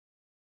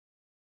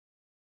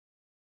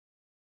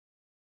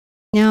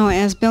Now,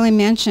 as Billy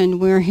mentioned,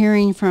 we're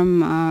hearing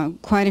from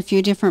quite a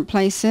few different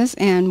places,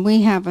 and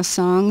we have a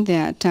song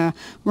that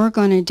we're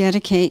going to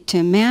dedicate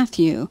to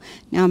Matthew.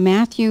 Now,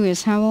 Matthew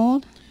is how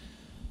old?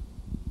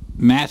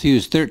 Matthew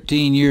is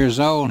 13 years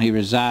old. He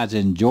resides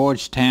in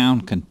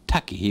Georgetown,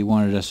 Kentucky. He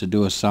wanted us to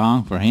do a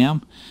song for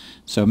him.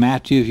 So,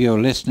 Matthew, if you're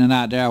listening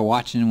out there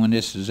watching when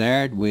this is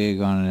aired, we're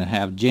going to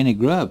have Jenny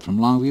Grubb from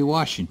Longview,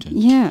 Washington.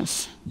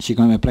 Yes. She's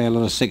going to play a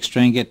little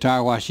 6-string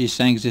guitar while she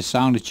sings this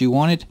song that you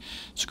wanted.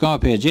 So come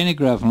up here. Jenny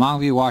Grubb from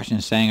Longview,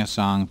 Washington, sang a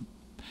song,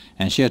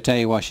 and she'll tell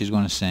you what she's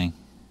going to sing.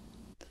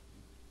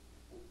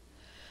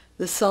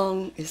 The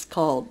song is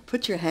called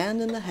Put Your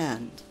Hand in the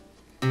Hand.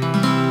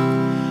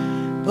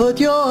 Put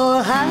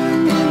your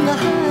hand in the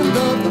hand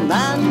of the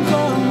man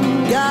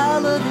from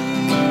Galilee.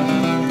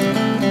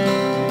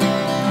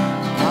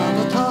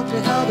 Mama taught me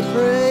how to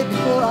pray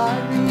before I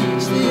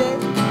reached the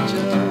age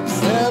of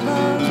 7.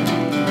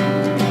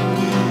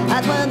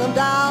 And when I'm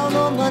down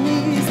on my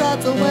knees,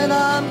 that's when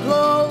I'm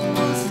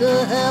close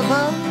to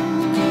heaven.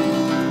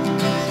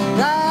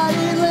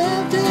 Daddy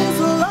lived his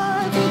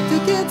life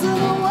with 2 kids and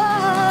a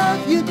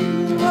wife. You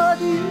do what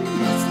he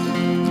used to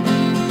do,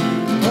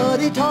 but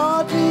he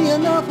taught me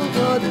enough of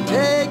what it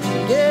takes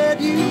to get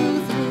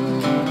you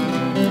through.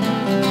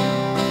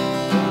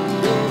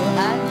 Your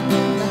hand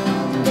in the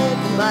hand of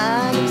the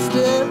man who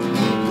still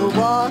the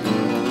waters.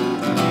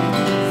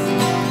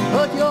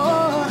 Put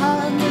your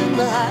hand in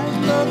the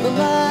hand of the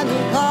man who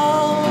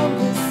calmed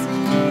the sea.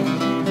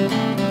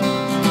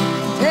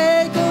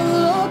 Take a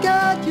look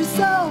at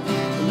yourself,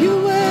 and you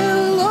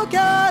will look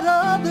at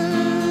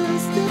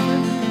others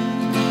differently.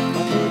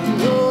 By putting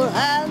your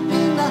hand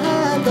in the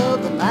hand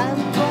of the man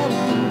from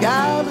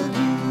Galilee.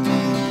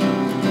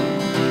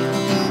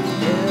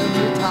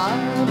 Every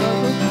time I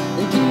look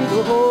into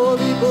the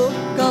holy book,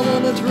 I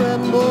wanna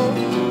tremble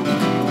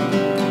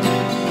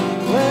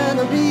when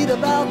I read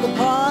about the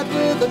part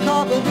where the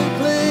carpenter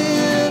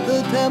cleared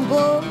the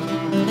temple.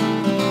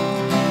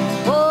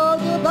 For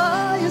the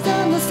buyers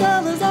and the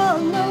sellers are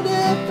no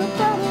different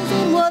fellows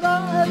in what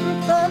I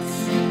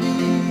profess to be.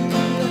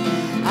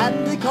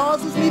 And it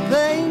causes me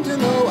pain to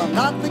know I'm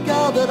not the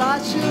girl that I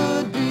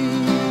should be.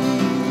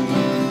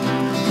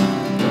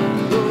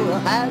 Your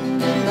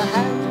hand in the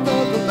hand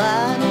of the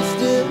man who's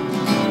still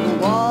in the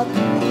water.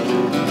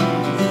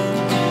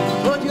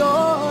 Put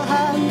your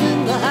hand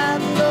in the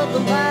hand of the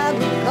man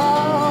who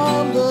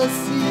calmed the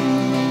seas.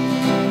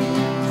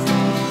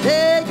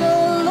 Take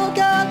a look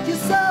at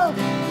yourself,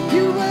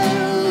 you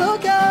will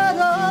look at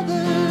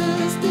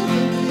others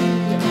differently.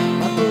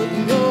 By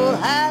putting your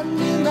hand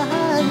in the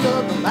hand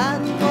of the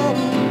man from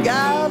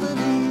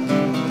Galilee.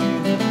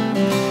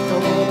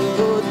 Come on,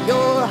 put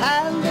your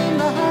hand in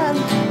the hand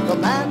of the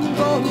man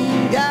from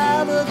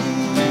Galilee.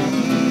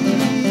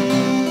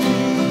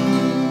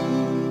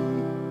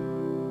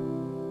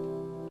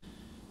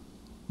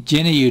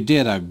 Jenny, you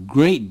did a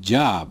great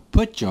job.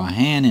 Put your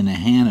hand in the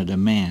hand of the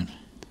man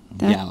from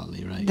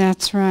Galilee, right?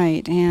 That's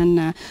right.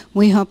 And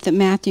we hope that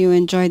Matthew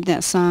enjoyed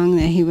that song,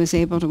 that he was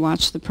able to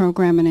watch the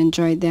program and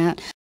enjoyed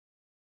that.